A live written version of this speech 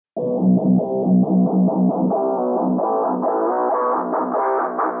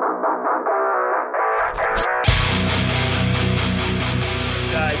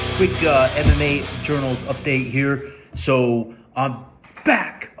Guys, quick MMA Journals update here. So I'm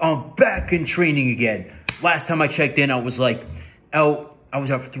back in training again. Last time I checked in, I was out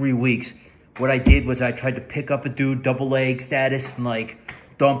for 3 weeks. What I did was I tried to pick up a dude, double leg status, and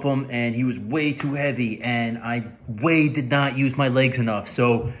dump him, and he was way too heavy, and I did not use my legs enough.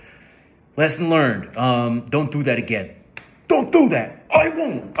 So lesson learned, don't do that again. Don't do that. I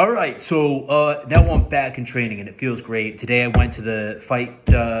won't. All right. So now I'm back in training, and it feels great. Today I went to the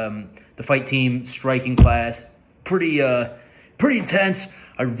fight team striking class. Pretty intense.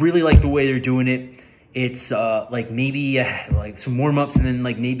 I really like the way they're doing it. It's maybe some warm-ups and then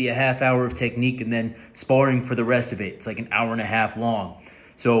maybe a half hour of technique and then sparring for the rest of it. It's an hour and a half long.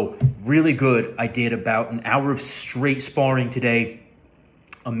 So really good. I did about an hour of straight sparring today.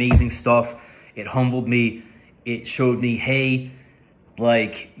 Amazing stuff. It humbled me. It showed me, hey,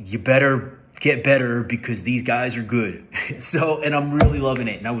 you better get better because these guys are good. And I'm really loving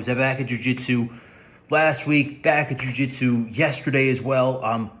it. And I was back at jiu-jitsu last week, back at jiu-jitsu yesterday as well.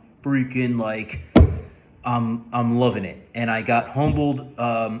 I'm freaking I'm loving it. And I got humbled,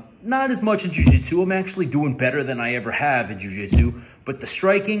 not as much in jiu-jitsu. I'm actually doing better than I ever have in jiu-jitsu. But the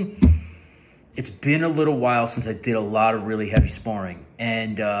striking, it's been a little while since I did a lot of really heavy sparring.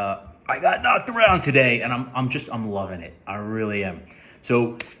 And I got knocked around today, and I'm loving it. I really am.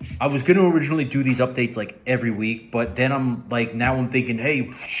 So I was going to originally do these updates every week, but then now I'm thinking,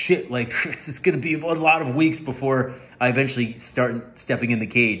 hey, shit, it's going to be a lot of weeks before I eventually start stepping in the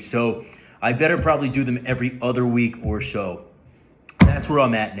cage. So I better probably do them every other week or so. That's where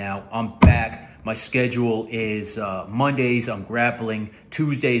I'm at now. I'm back. My schedule is Mondays, I'm grappling.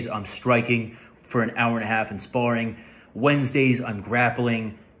 Tuesdays, I'm striking for an hour and a half and sparring. Wednesdays, I'm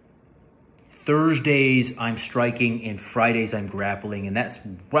grappling. Thursdays, I'm striking, and Fridays, I'm grappling. And that's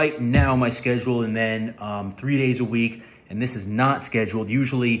right now my schedule. And then 3 days a week, and this is not scheduled.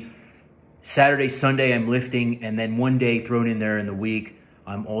 Usually Saturday, Sunday, I'm lifting, and then one day thrown in there in the week,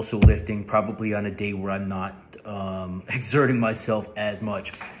 I'm also lifting, probably on a day where I'm not exerting myself as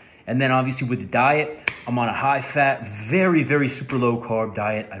much. And then obviously with the diet, I'm on a high-fat, very, very super low-carb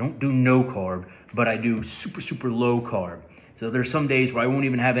diet. I don't do no-carb, but I do super, super low-carb. So there's some days where I won't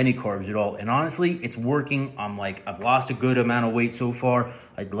even have any carbs at all. And honestly, it's working. I've lost a good amount of weight so far.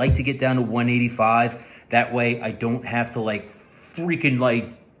 I'd like to get down to 185. That way I don't have to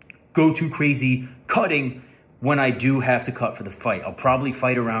freaking go too crazy cutting when I do have to cut for the fight. I'll probably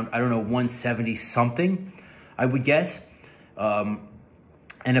fight around, 170 something, I would guess.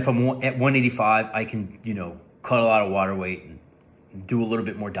 And if I'm at 185, I can, cut a lot of water weight and do a little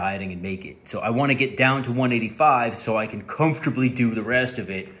bit more dieting and make it. So I want to get down to 185 so I can comfortably do the rest of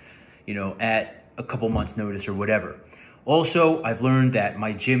it, at a couple months' notice or whatever. Also, I've learned that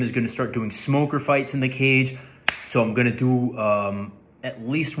my gym is going to start doing smoker fights in the cage. So I'm going to do at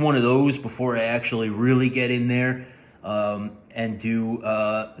least one of those before I actually really get in there and do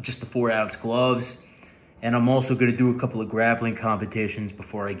just the 4-ounce gloves. And I'm also going to do a couple of grappling competitions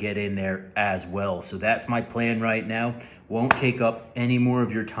before I get in there as well. So that's my plan right now. Won't take up any more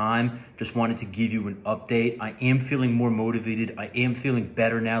of your time. Just wanted to give you an update. I am feeling more motivated. I am feeling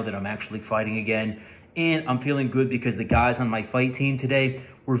better now that I'm actually fighting again. And I'm feeling good because the guys on my fight team today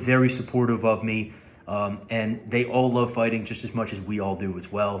were very supportive of me. And they all love fighting just as much as we all do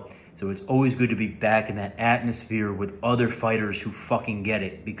as well. So it's always good to be back in that atmosphere with other fighters who fucking get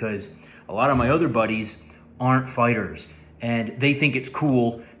it. Because a lot of my other buddies aren't fighters. And they think it's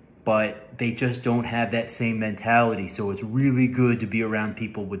cool, but they just don't have that same mentality. So it's really good to be around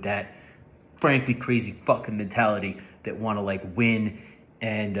people with that, frankly, crazy fucking mentality that want to win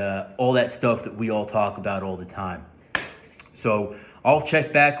and all that stuff that we all talk about all the time. So I'll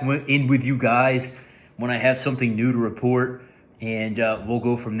check back in with you guys when I have something new to report, and we'll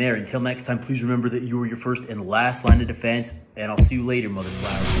go from there. Until next time, please remember that you are your first and last line of defense, and I'll see you later, mother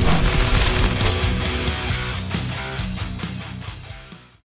flowers.